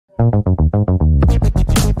To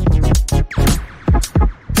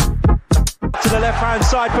the left-hand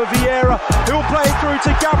side for Vieira, who'll play it through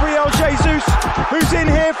to Gabriel Jesus, who's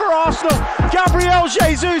in here for Arsenal. Gabriel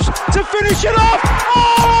Jesus to finish it off.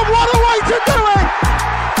 Oh, what a way to do it!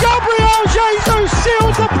 Gabriel Jesus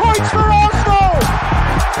seals the points for Arsenal.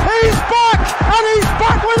 He's back, and he's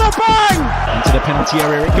back with a bang. Into the penalty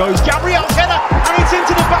area it goes. Gabriel's header, and it's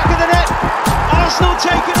into the back of the net. Arsenal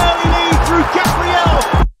take an early lead through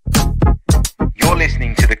Gabriel. You're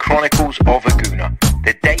listening to the Chronicles of a Gooner,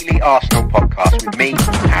 the daily Arsenal podcast with me,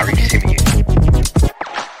 Harry Symeou.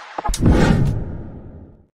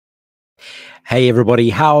 Hey everybody,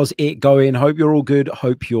 how's it going? Hope you're all good.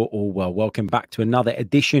 Hope you're all well. Welcome back to another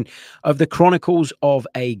edition of the Chronicles of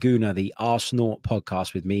a Gooner, the Arsenal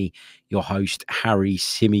podcast with me, your host, Harry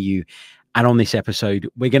Symeou. And on this episode,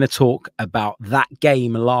 we're going to talk about that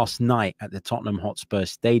game last night at the Tottenham Hotspur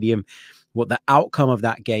Stadium, what the outcome of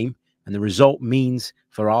that game and the result means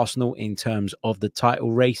for Arsenal in terms of the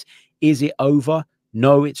title race. Is it over?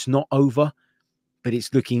 No, it's not over, but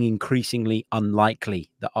it's looking increasingly unlikely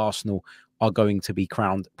that Arsenal are going to be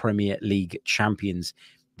crowned Premier League champions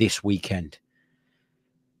this weekend.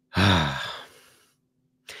 I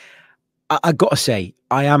got to say,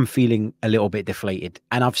 I am feeling a little bit deflated.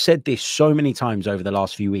 And I've said this so many times over the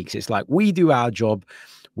last few weeks. It's like we do our job.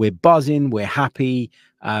 We're buzzing. We're happy.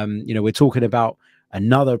 We're talking about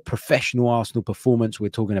another professional Arsenal performance. We're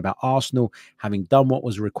talking about Arsenal having done what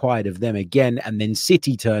was required of them again. And then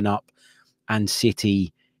City turn up and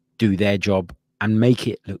City do their job and make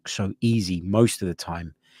it look so easy most of the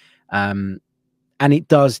time. And it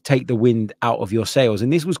does take the wind out of your sails.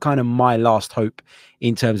 And this was kind of my last hope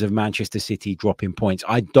in terms of Manchester City dropping points.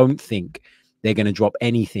 I don't think they're going to drop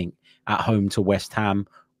anything at home to West Ham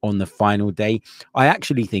on the final day. I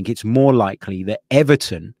actually think it's more likely that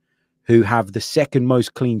Everton, who have the second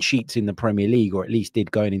most clean sheets in the Premier League, or at least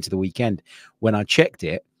did going into the weekend when I checked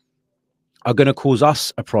it, are going to cause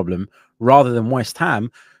us a problem rather than West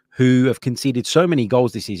Ham, who have conceded so many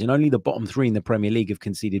goals this season. Only the bottom three in the Premier League have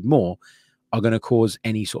conceded more, are going to cause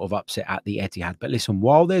any sort of upset at the Etihad. But listen,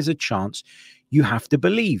 while there's a chance, you have to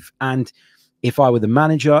believe. And if I were the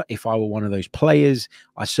manager, if I were one of those players,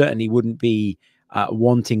 I certainly wouldn't be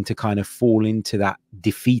wanting to kind of fall into that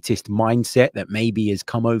defeatist mindset that maybe has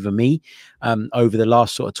come over me over the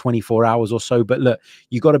last sort of 24 hours or so. But look,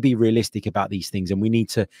 you've got to be realistic about these things, and we need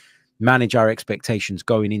to manage our expectations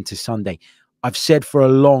going into Sunday. I've said for a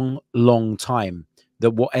long, long time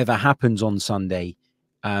that whatever happens on Sunday,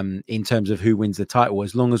 in terms of who wins the title,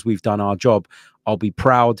 as long as we've done our job, I'll be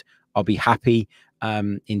proud. I'll be happy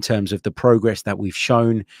in terms of the progress that we've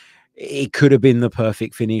shown. It could have been the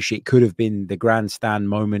perfect finish. It could have been the grandstand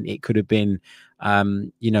moment. It could have been,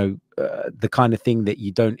 the kind of thing that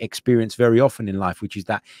you don't experience very often in life, which is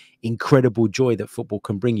that incredible joy that football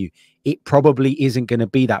can bring you. It probably isn't going to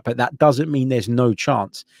be that, but that doesn't mean there's no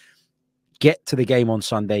chance. Get to the game on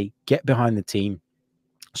Sunday, get behind the team,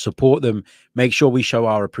 support them, make sure we show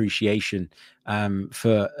our appreciation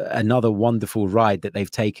for another wonderful ride that they've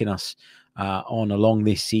taken us on along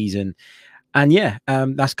this season. And yeah,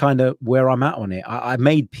 that's kind of where I'm at on it. I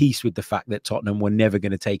made peace with the fact that Tottenham were never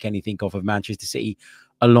going to take anything off of Manchester City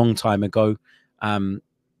a long time ago.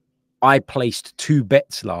 I placed two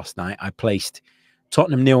bets last night. I placed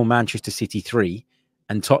Tottenham 0, Manchester City 3,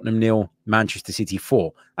 and Tottenham 0, Manchester City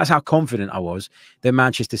 4. That's how confident I was that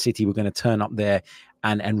Manchester City were going to turn up there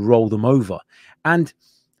and roll them over. And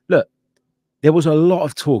look, there was a lot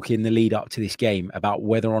of talk in the lead up to this game about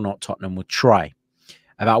whether or not Tottenham would try,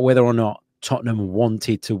 about whether or not Tottenham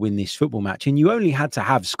wanted to win this football match. And you only had to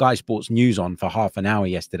have Sky Sports News on for half an hour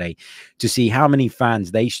yesterday to see how many fans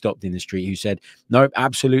they stopped in the street who said, no,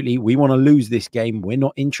 absolutely, we want to lose this game. We're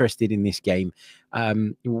not interested in this game.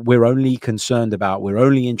 We're only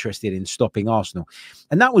interested in stopping Arsenal.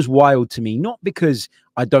 And that was wild to me, not because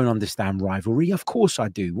I don't understand rivalry. Of course I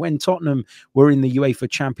do. When Tottenham were in the UEFA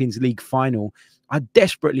Champions League final, I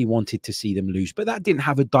desperately wanted to see them lose, but that didn't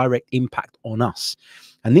have a direct impact on us.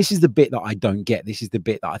 And this is the bit that I don't get. This is the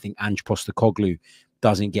bit that I think Postecoglou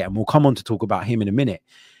doesn't get. And we'll come on to talk about him in a minute.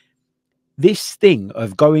 This thing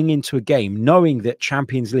of going into a game, knowing that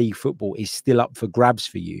Champions League football is still up for grabs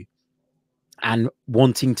for you and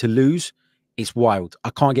wanting to lose, it's wild.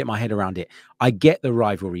 I can't get my head around it. I get the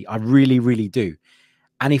rivalry. I really, really do.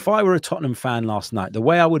 And if I were a Tottenham fan last night, the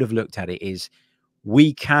way I would have looked at it is,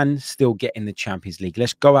 we can still get in the Champions League.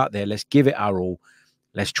 Let's go out there. Let's give it our all.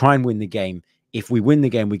 Let's try and win the game. If we win the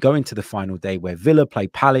game, we go into the final day where Villa play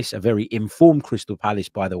Palace, a very informed Crystal Palace,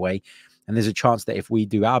 by the way. And there's a chance that if we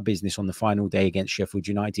do our business on the final day against Sheffield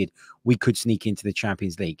United, we could sneak into the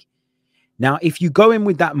Champions League. Now, if you go in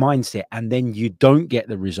with that mindset and then you don't get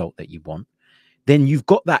the result that you want, then you've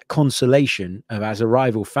got that consolation of, as a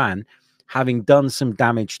rival fan, having done some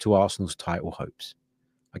damage to Arsenal's title hopes.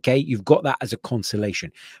 Okay, you've got that as a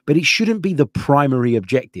consolation, but it shouldn't be the primary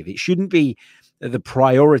objective. It shouldn't be the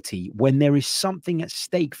priority when there is something at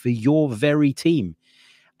stake for your very team.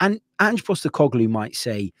 And Ange Postecoglou might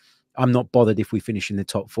say, I'm not bothered if we finish in the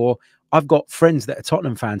top four. I've got friends that are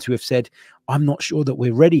Tottenham fans who have said, I'm not sure that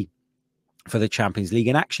we're ready for the Champions League.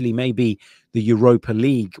 And actually, maybe the Europa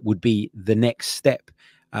League would be the next step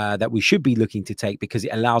that we should be looking to take, because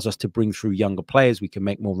it allows us to bring through younger players. We can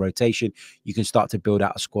make more rotation. You can start to build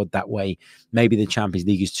out a squad that way. Maybe the Champions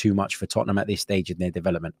League is too much for Tottenham at this stage in their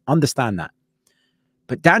development. Understand that.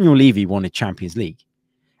 But Daniel Levy wanted Champions League.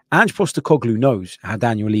 Ange Postecoglou knows how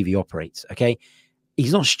Daniel Levy operates, okay?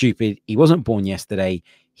 He's not stupid. He wasn't born yesterday.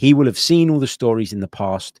 He will have seen all the stories in the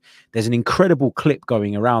past. There's an incredible clip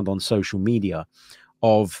going around on social media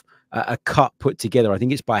of a cut put together. I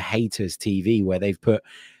think it's by Haters TV, where they've put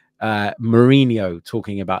Mourinho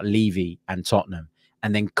talking about Levy and Tottenham,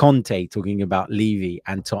 and then Conte talking about Levy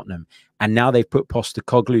and Tottenham. And now they've put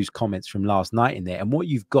Postecoglou's comments from last night in there. And what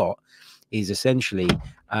you've got is essentially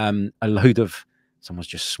a load of... Someone's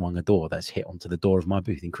just swung a door that's hit onto the door of my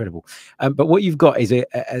booth. Incredible. But what you've got is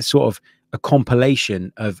a sort of a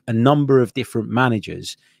compilation of a number of different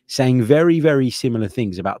managers saying very, very similar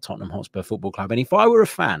things about Tottenham Hotspur Football Club. And if I were a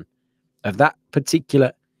fan of that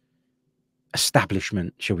particular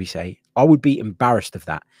establishment, shall we say, I would be embarrassed of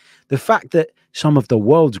that. The fact that some of the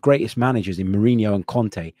world's greatest managers in Mourinho and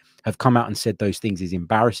Conte have come out and said those things is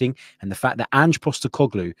embarrassing. And the fact that Ange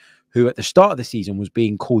Postecoglou, who at the start of the season was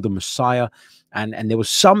being called the Messiah, and there was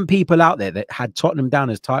some people out there that had Tottenham down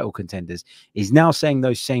as title contenders, is now saying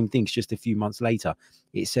those same things just a few months later.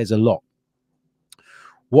 It says a lot.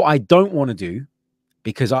 What I don't want to do,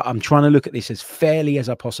 because I'm trying to look at this as fairly as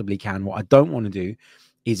I possibly can, what I don't want to do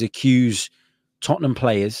is accuse Tottenham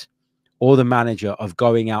players or the manager of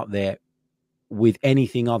going out there with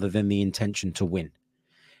anything other than the intention to win,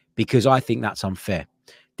 because I think that's unfair.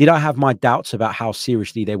 Did I have my doubts about how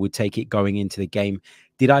seriously they would take it going into the game?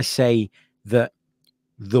 Did I say that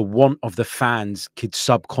the want of the fans could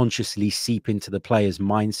subconsciously seep into the players'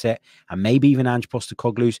 mindset, and maybe even Ange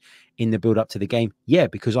Postecoglou's in the build-up to the game? Yeah,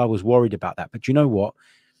 because I was worried about that. But you know what?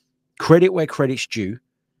 Credit where credit's due.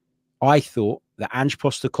 I thought that Ange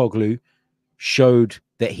Postecoglou showed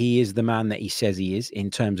that he is the man that he says he is in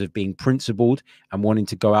terms of being principled and wanting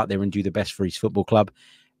to go out there and do the best for his football club.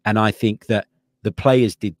 And I think that the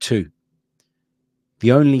players did too.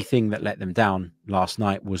 The only thing that let them down last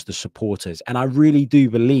night was the supporters. And I really do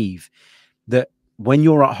believe that when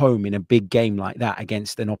you're at home in a big game like that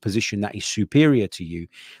against an opposition that is superior to you,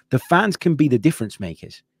 the fans can be the difference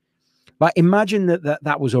makers. Like, imagine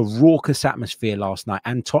that was a raucous atmosphere last night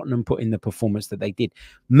and Tottenham put in the performance that they did.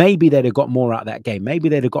 Maybe they'd have got more out of that game. Maybe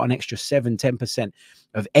they'd have got an extra 7-10%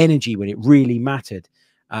 of energy when it really mattered.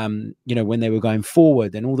 You know, when they were going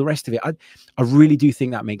forward and all the rest of it. I really do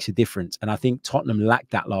think that makes a difference. And I think Tottenham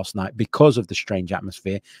lacked that last night because of the strange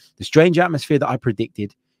atmosphere that I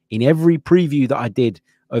predicted in every preview that I did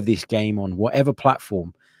of this game on whatever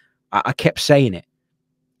platform. I kept saying it.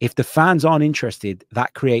 If the fans aren't interested,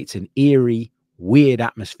 that creates an eerie, weird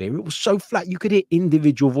atmosphere. It was so flat. You could hear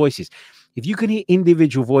individual voices. If you can hear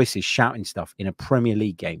individual voices shouting stuff in a Premier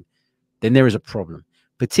League game, then there is a problem,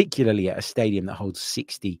 particularly at a stadium that holds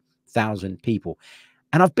 60,000 people.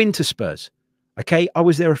 And I've been to Spurs. Okay, I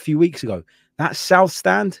was there a few weeks ago. That South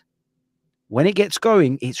Stand, when it gets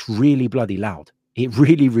going, it's really bloody loud. It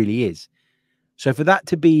really, really is. So for that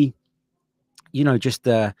to be, you know, just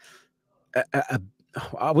I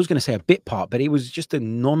was going to say a bit part, but it was just a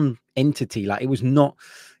non-entity. Like, it was not,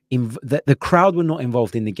 the crowd were not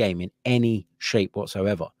involved in the game in any shape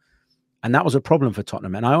whatsoever. And that was a problem for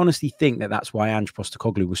Tottenham. And I honestly think that that's why Ange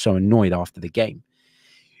Postecoglou was so annoyed after the game.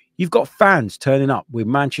 You've got fans turning up with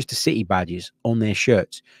Manchester City badges on their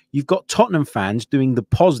shirts. You've got Tottenham fans doing the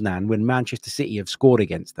Poznan when Manchester City have scored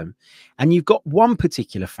against them. And you've got one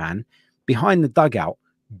particular fan behind the dugout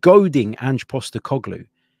goading Ange Postecoglou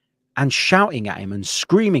and shouting at him and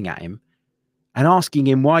screaming at him and asking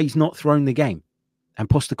him why he's not thrown the game. And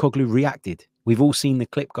Postecoglou reacted. We've all seen the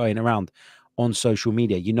clip going around on social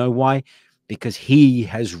media. You know why? Because he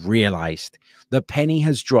has realized the penny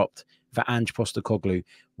has dropped for Ange Postecoglou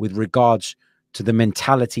with regards to the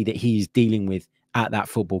mentality that he is dealing with at that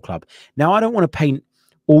football club. Now, I don't want to paint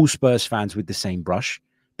all Spurs fans with the same brush,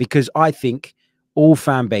 because I think all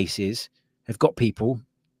fan bases have got people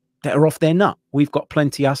that are off their nut. We've got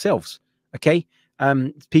plenty ourselves. Okay.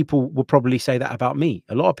 People will probably say that about me.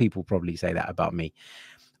 A lot of people probably say that about me.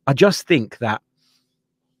 I just think that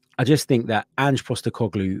Ange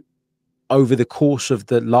Postecoglou, over the course of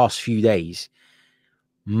the last few days,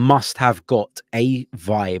 must have got a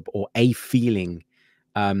vibe or a feeling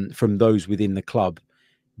from those within the club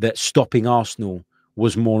that stopping Arsenal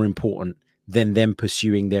was more important than them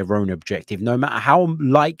pursuing their own objective. No matter how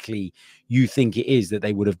likely you think it is that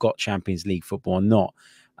they would have got Champions League football or not,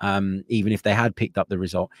 even if they had picked up the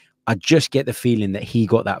result, I just get the feeling that he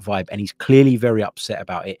got that vibe, and he's clearly very upset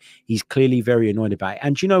about it. He's clearly very annoyed about it.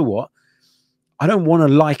 And you know what? I don't want to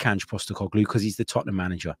like Ange Postecoglou because he's the Tottenham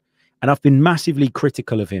manager. And I've been massively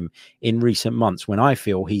critical of him in recent months when I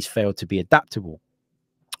feel he's failed to be adaptable,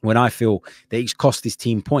 when I feel that he's cost his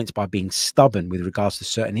team points by being stubborn with regards to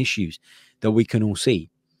certain issues that we can all see.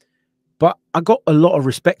 But I got a lot of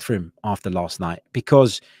respect for him after last night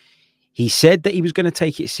because he said that he was going to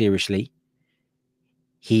take it seriously.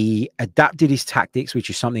 He adapted his tactics, which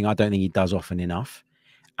is something I don't think he does often enough.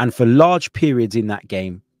 And for large periods in that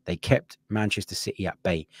game, they kept Manchester City at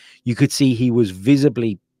bay. You could see he was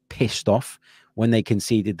visibly pissed off when they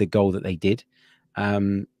conceded the goal that they did,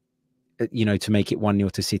 you know, to make it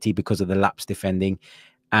 1-0 to City because of the lapse defending.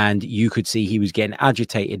 And you could see he was getting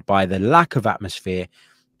agitated by the lack of atmosphere,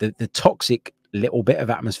 the toxic little bit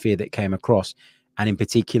of atmosphere that came across. And in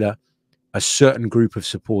particular, a certain group of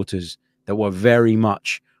supporters that were very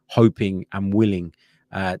much hoping and willing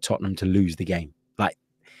Tottenham to lose the game. Like,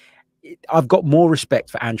 I've got more respect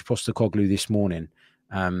for Ange Postecoglou this morning,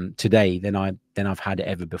 today, than I've had it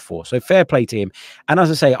ever before. So fair play to him. And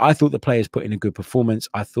as I say, I thought the players put in a good performance.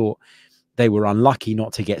 I thought they were unlucky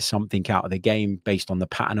not to get something out of the game based on the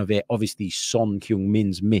pattern of it. Obviously, Son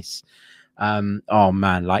Heung-min's miss. Oh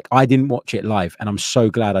man, like, I didn't watch it live, and I'm so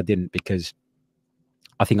glad I didn't, because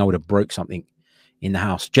I think I would have broke something in the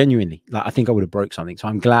house. Genuinely, like, I think I would have broke something. So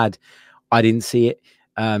I'm glad I didn't see it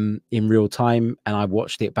in real time, and I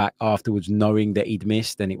watched it back afterwards knowing that he'd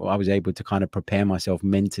missed, and I was able to kind of prepare myself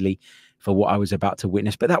mentally for what I was about to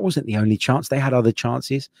witness. But that wasn't the only chance. They had other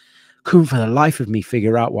chances. Couldn't for the life of me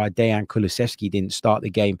figure out why Dejan Kulusevski didn't start the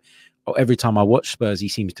game. Every time I watch Spurs, he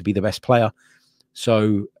seems to be the best player.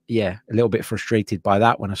 So yeah, a little bit frustrated by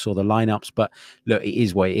that when I saw the lineups. But look, it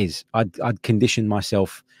is what it is. I'd conditioned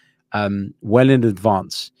myself well in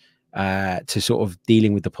advance to sort of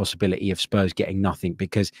dealing with the possibility of Spurs getting nothing,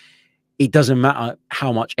 because it doesn't matter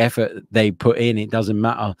how much effort they put in. It doesn't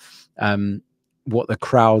matter what the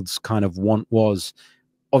crowd's kind of want was.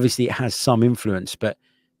 Obviously, it has some influence, but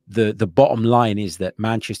the bottom line is that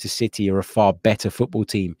Manchester City are a far better football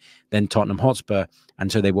team than Tottenham Hotspur,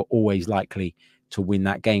 and so they were always likely to win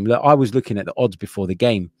that game. Look, I was looking at the odds before the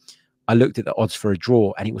game. I looked at the odds for a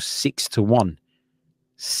draw, and it was 6-1.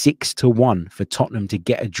 6-1 for Tottenham to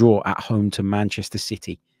get a draw at home to Manchester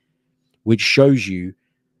City, which shows you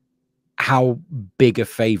how big of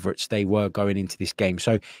favourites they were going into this game.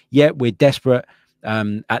 So yeah, we're desperate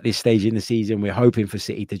at this stage in the season. We're hoping for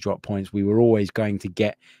City to drop points. We were always going to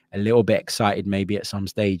get a little bit excited maybe at some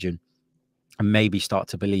stage and maybe start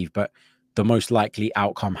to believe, but the most likely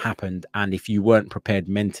outcome happened. And if you weren't prepared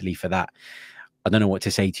mentally for that, I don't know what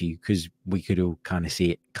to say to you, because we could all kind of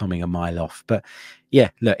see it coming a mile off. But yeah,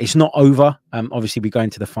 look, it's not over. Obviously, we go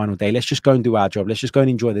into the final day. Let's just go and do our job. Let's just go and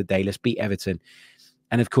enjoy the day. Let's beat Everton.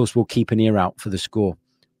 And of course, we'll keep an ear out for the score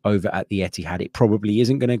over at the Etihad. It probably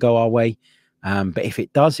isn't going to go our way. But if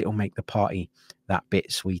it does, it'll make the party that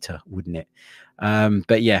bit sweeter, wouldn't it?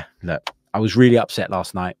 But yeah, look, I was really upset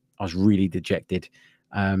last night. I was really dejected.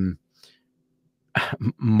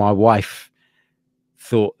 My wife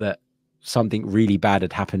thought that something really bad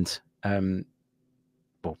had happened.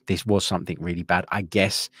 Well, this was something really bad, I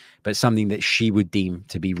guess, but something that she would deem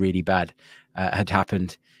to be really bad had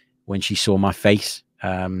happened when she saw my face.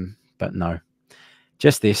 But no,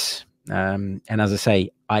 just this. And as I say,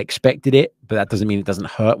 I expected it, but that doesn't mean it doesn't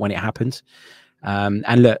hurt when it happens.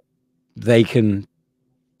 And look, they can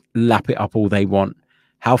lap it up all they want.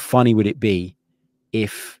 How funny would it be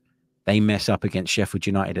if they mess up against Sheffield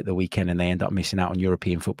United at the weekend and they end up missing out on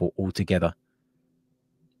European football altogether?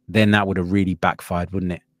 Then that would have really backfired,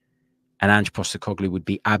 wouldn't it? And Ange Postecoglou would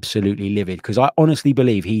be absolutely livid, because I honestly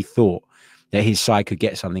believe he thought that his side could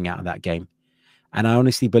get something out of that game. And I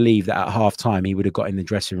honestly believe that at half-time, he would have got in the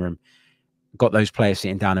dressing room, got those players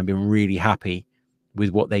sitting down and been really happy with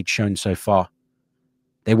what they'd shown so far.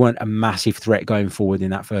 They weren't a massive threat going forward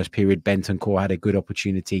in that first period. Bentancur had a good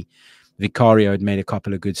opportunity. Vicario had made a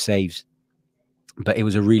couple of good saves. But it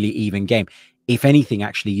was a really even game. If anything,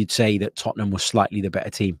 actually, you'd say that Tottenham was slightly the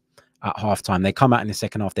better team at half-time. They come out in the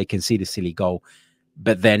second half, they concede a silly goal.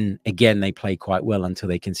 But then, again, they play quite well until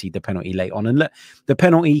they concede the penalty late on. And look, the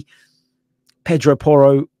penalty, Pedro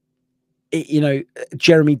Porro,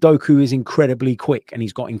 Jeremy Doku is incredibly quick and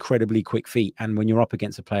he's got incredibly quick feet. And when you're up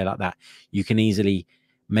against a player like that, you can easily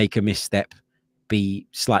make a misstep, be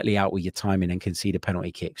slightly out with your timing and concede a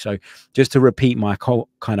penalty kick. So just to repeat my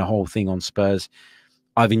whole thing on Spurs,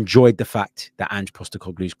 I've enjoyed the fact that Ange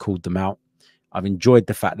Postecoglou's called them out. I've enjoyed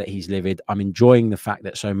the fact that he's livid. I'm enjoying the fact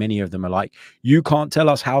that so many of them are like, you can't tell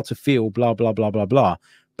us how to feel, blah, blah, blah, blah, blah.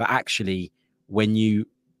 But actually, when you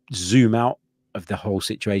zoom out of the whole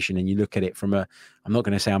situation and you look at it from I'm not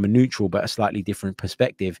going to say I'm a neutral, but a slightly different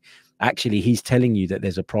perspective, actually, he's telling you that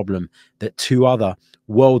there's a problem that 2 other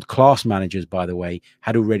world-class managers, by the way,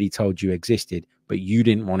 had already told you existed, but you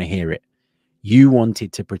didn't want to hear it. You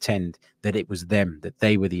wanted to pretend that it was them, that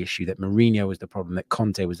they were the issue, that Mourinho was the problem, that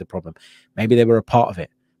Conte was the problem. Maybe they were a part of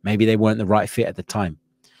it. Maybe they weren't the right fit at the time.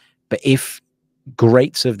 But if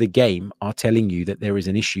greats of the game are telling you that there is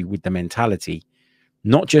an issue with the mentality,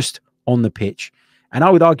 not just on the pitch, and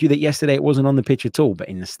I would argue that yesterday it wasn't on the pitch at all, but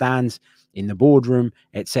in the stands, in the boardroom,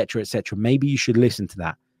 etc., etc., maybe you should listen to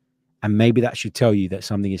that. And maybe that should tell you that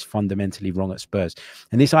something is fundamentally wrong at Spurs.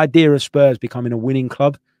 And this idea of Spurs becoming a winning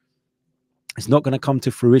club, it's not going to come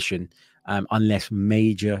to fruition unless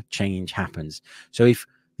major change happens. So if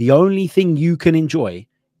the only thing you can enjoy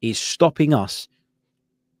is stopping us,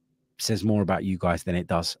 says more about you guys than it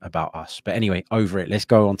does about us. But anyway, over it. Let's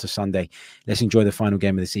go on to Sunday. Let's enjoy the final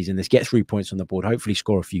game of the season. Let's get 3 points on the board. Hopefully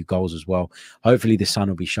score a few goals as well. Hopefully the sun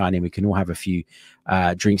will be shining. We can all have a few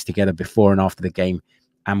drinks together before and after the game.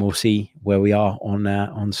 And we'll see where we are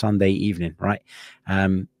on Sunday evening, right?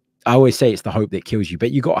 I always say it's the hope that kills you,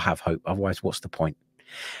 but you got to have hope. Otherwise, what's the point?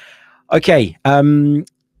 Okay.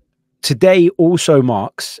 Today also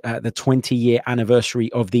marks the 20-year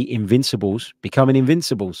anniversary of the Invincibles becoming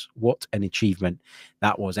Invincibles. What an achievement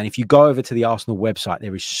that was. And if you go over to the Arsenal website,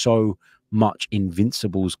 there is so much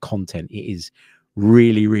Invincibles content. It is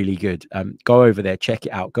really, really good. Go over there, check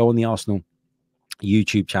it out. Go on the Arsenal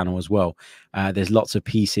YouTube channel as well. There's lots of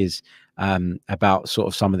pieces about sort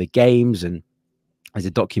of some of the games, and there's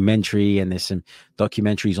a documentary, and there's some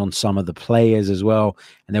documentaries on some of the players as well.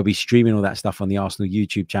 And they'll be streaming all that stuff on the Arsenal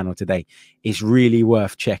YouTube channel today. It's really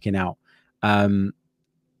worth checking out.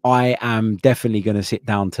 I am definitely going to sit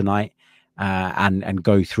down tonight and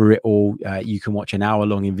go through it all. You can watch an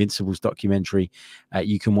hour-long Invincibles documentary.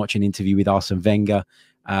 You can watch an interview with Arsene Wenger.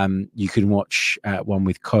 You can watch one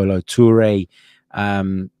with Kolo Toure.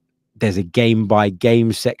 There's a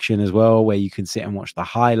game-by-game section as well where you can sit and watch the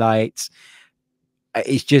highlights.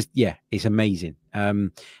 It's just, yeah, it's amazing.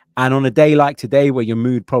 And on a day like today where your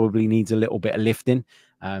mood probably needs a little bit of lifting,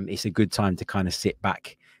 it's a good time to kind of sit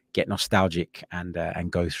back, get nostalgic, and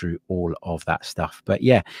go through all of that stuff. But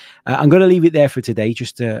yeah, I'm going to leave it there for today.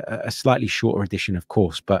 Just a slightly shorter edition, of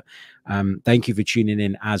course. But thank you for tuning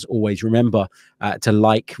in. As always, remember to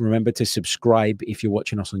like, remember to subscribe if you're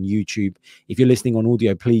watching us on YouTube. If you're listening on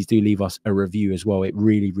audio, please do leave us a review as well. It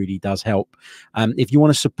really, really does help. If you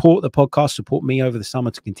want to support the podcast, support me over the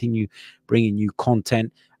summer to continue bringing you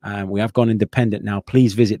content. We have gone independent now.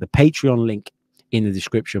 Please visit the Patreon link in the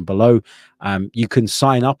description below. You can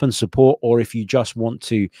sign up and support, or if you just want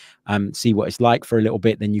to see what it's like for a little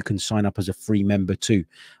bit, then you can sign up as a free member too,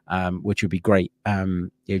 which would be great. It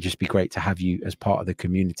would just be great to have you as part of the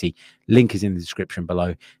community. Link is in the description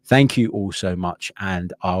below. Thank you all so much,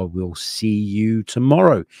 and I will see you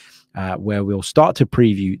tomorrow, where we'll start to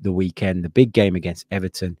preview the weekend, the big game against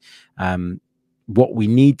Everton, what we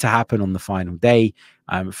need to happen on the final day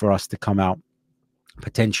for us to come out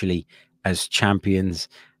potentially as champions.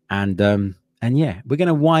 And yeah, we're going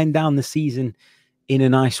to wind down the season in a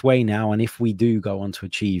nice way now. And if we do go on to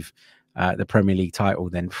achieve the Premier League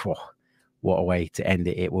title, then what a way to end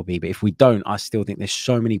it will be. But if we don't, I still think there's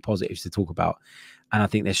so many positives to talk about. And I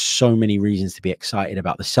think there's so many reasons to be excited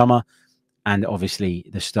about the summer and obviously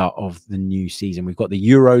the start of the new season. We've got the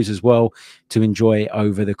Euros as well to enjoy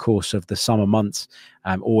over the course of the summer months.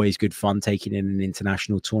 Always good fun taking in an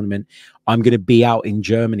international tournament. I'm going to be out in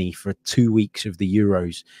Germany for 2 weeks of the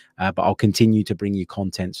Euros, but I'll continue to bring you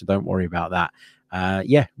content, so don't worry about that.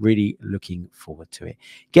 Yeah, really looking forward to it.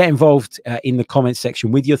 Get involved in the comments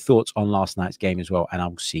section with your thoughts on last night's game as well, and I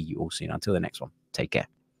will see you all soon. Until the next one, take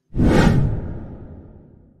care.